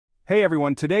Hey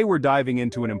everyone, today we're diving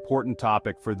into an important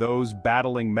topic for those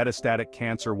battling metastatic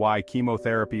cancer: why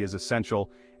chemotherapy is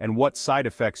essential and what side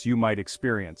effects you might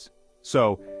experience.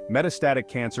 So, metastatic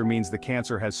cancer means the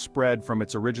cancer has spread from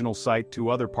its original site to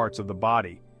other parts of the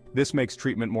body. This makes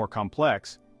treatment more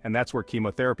complex, and that's where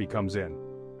chemotherapy comes in.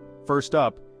 First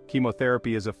up,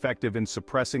 chemotherapy is effective in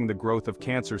suppressing the growth of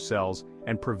cancer cells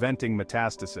and preventing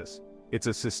metastasis. It's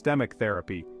a systemic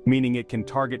therapy, meaning it can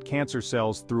target cancer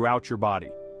cells throughout your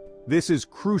body. This is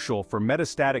crucial for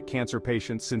metastatic cancer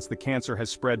patients since the cancer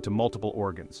has spread to multiple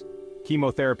organs.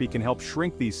 Chemotherapy can help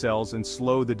shrink these cells and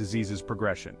slow the disease's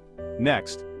progression.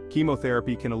 Next,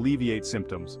 chemotherapy can alleviate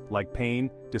symptoms like pain,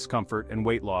 discomfort, and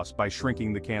weight loss by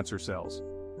shrinking the cancer cells.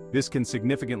 This can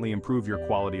significantly improve your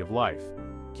quality of life.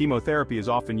 Chemotherapy is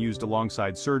often used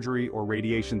alongside surgery or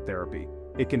radiation therapy.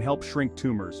 It can help shrink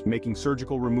tumors, making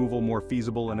surgical removal more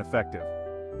feasible and effective.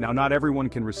 Now, not everyone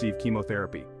can receive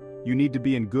chemotherapy. You need to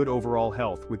be in good overall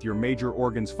health with your major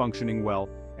organs functioning well,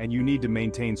 and you need to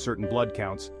maintain certain blood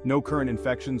counts, no current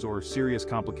infections or serious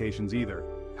complications either.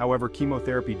 However,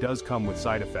 chemotherapy does come with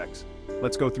side effects.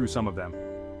 Let's go through some of them.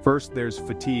 First, there's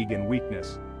fatigue and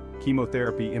weakness.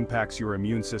 Chemotherapy impacts your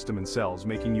immune system and cells,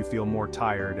 making you feel more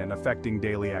tired and affecting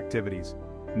daily activities.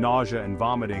 Nausea and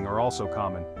vomiting are also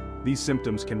common. These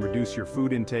symptoms can reduce your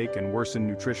food intake and worsen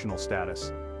nutritional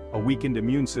status. A weakened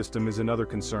immune system is another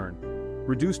concern.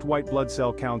 Reduced white blood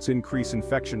cell counts increase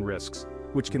infection risks,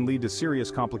 which can lead to serious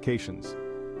complications.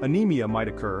 Anemia might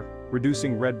occur,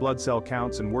 reducing red blood cell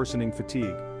counts and worsening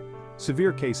fatigue.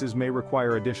 Severe cases may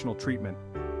require additional treatment.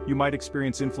 You might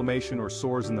experience inflammation or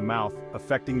sores in the mouth,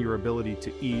 affecting your ability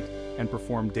to eat and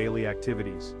perform daily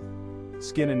activities.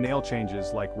 Skin and nail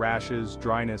changes like rashes,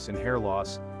 dryness, and hair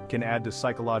loss can add to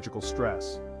psychological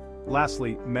stress.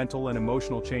 Lastly, mental and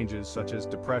emotional changes such as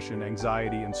depression,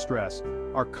 anxiety, and stress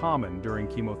are common during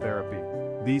chemotherapy.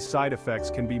 These side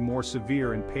effects can be more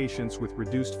severe in patients with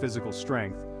reduced physical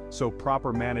strength, so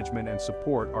proper management and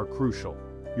support are crucial.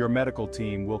 Your medical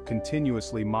team will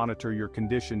continuously monitor your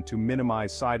condition to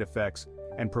minimize side effects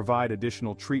and provide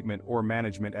additional treatment or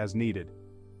management as needed.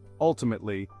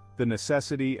 Ultimately, the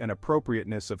necessity and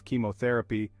appropriateness of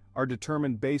chemotherapy are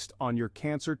determined based on your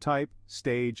cancer type,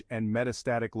 stage, and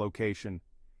metastatic location.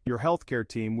 Your healthcare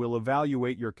team will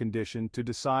evaluate your condition to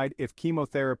decide if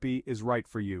chemotherapy is right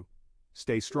for you.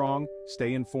 Stay strong,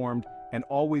 stay informed, and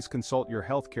always consult your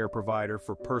healthcare provider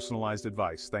for personalized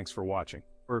advice. Thanks for watching.